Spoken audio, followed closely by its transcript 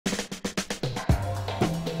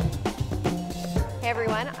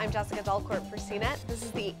everyone, I'm Jessica Delcourt for CNET. This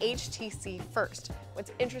is the HTC First.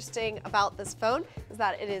 What's interesting about this phone is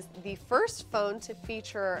that it is the first phone to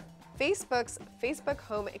feature Facebook's Facebook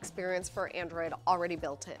Home experience for Android already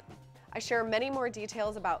built in. I share many more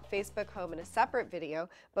details about Facebook Home in a separate video,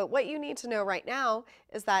 but what you need to know right now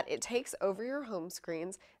is that it takes over your home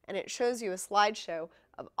screens and it shows you a slideshow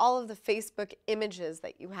of all of the Facebook images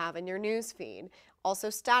that you have in your news feed, also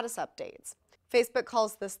status updates. Facebook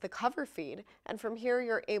calls this the cover feed, and from here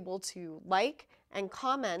you're able to like and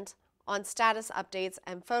comment on status updates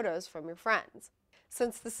and photos from your friends.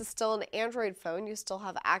 Since this is still an Android phone, you still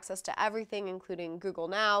have access to everything, including Google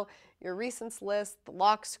Now, your recents list, the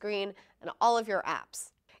lock screen, and all of your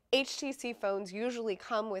apps. HTC phones usually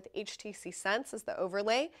come with HTC Sense as the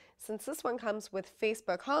overlay. Since this one comes with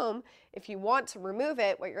Facebook Home, if you want to remove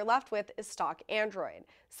it, what you're left with is stock Android.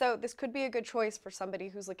 So this could be a good choice for somebody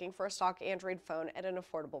who's looking for a stock Android phone at an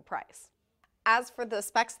affordable price. As for the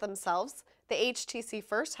specs themselves, the HTC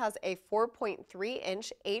First has a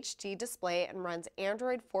 4.3-inch HD display and runs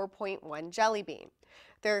Android 4.1 Jelly Bean.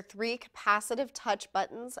 There are 3 capacitive touch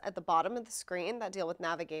buttons at the bottom of the screen that deal with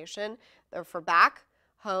navigation. They're for back,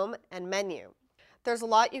 home, and menu. There's a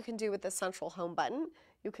lot you can do with the central home button.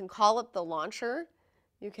 You can call up the launcher,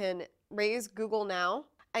 you can raise Google Now,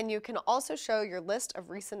 and you can also show your list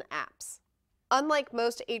of recent apps. Unlike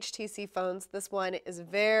most HTC phones, this one is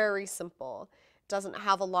very simple. It doesn't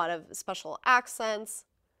have a lot of special accents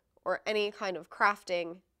or any kind of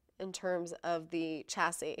crafting in terms of the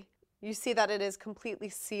chassis. You see that it is completely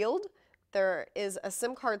sealed. There is a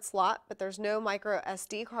SIM card slot, but there's no micro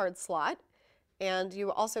SD card slot, and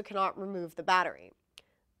you also cannot remove the battery.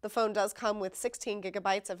 The phone does come with 16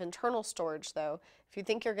 gigabytes of internal storage though. If you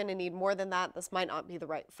think you're going to need more than that, this might not be the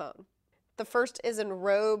right phone. The First is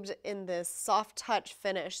enrobed in this soft touch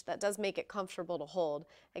finish that does make it comfortable to hold.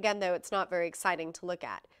 Again though, it's not very exciting to look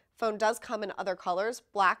at. Phone does come in other colors,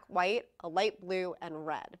 black, white, a light blue, and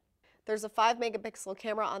red. There's a 5-megapixel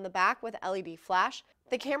camera on the back with LED flash.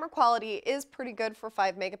 The camera quality is pretty good for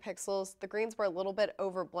 5 megapixels. The greens were a little bit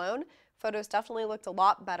overblown. Photos definitely looked a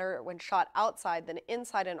lot better when shot outside than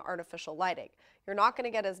inside in artificial lighting. You're not going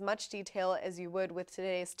to get as much detail as you would with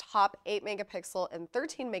today's top 8-megapixel and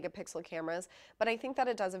 13-megapixel cameras, but I think that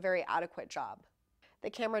it does a very adequate job. The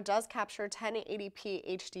camera does capture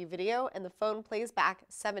 1080p HD video, and the phone plays back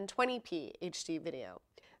 720p HD video.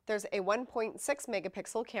 There's a 1.6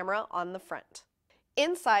 megapixel camera on the front.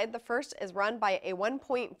 Inside, the First is run by a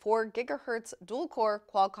 1.4 gigahertz dual-core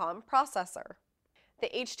Qualcomm processor. The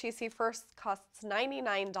HTC First costs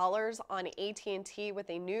 $99 on AT&T with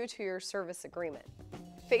a new 2-year service agreement.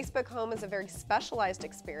 Facebook Home is a very specialized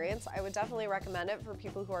experience. I would definitely recommend it for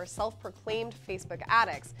people who are self-proclaimed Facebook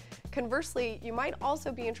addicts. Conversely, you might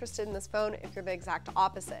also be interested in this phone if you're the exact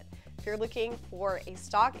opposite. If you're looking for a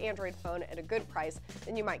stock Android phone at a good price,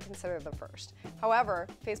 then you might consider the First. However,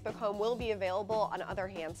 Facebook Home will be available on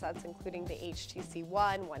other handsets, including the HTC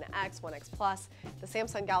One, One X, One X Plus, the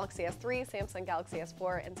Samsung Galaxy S3, Samsung Galaxy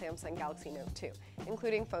S4, and Samsung Galaxy Note 2,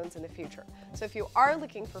 including phones in the future. So if you are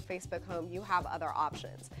looking for Facebook Home, you have other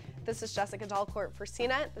options. This is Jessica Delcourt for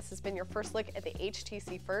CNET. This has been your first look at the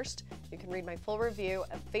HTC First. You can read my full review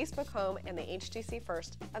of Facebook Home and the HTC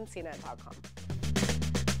First on CNET.com.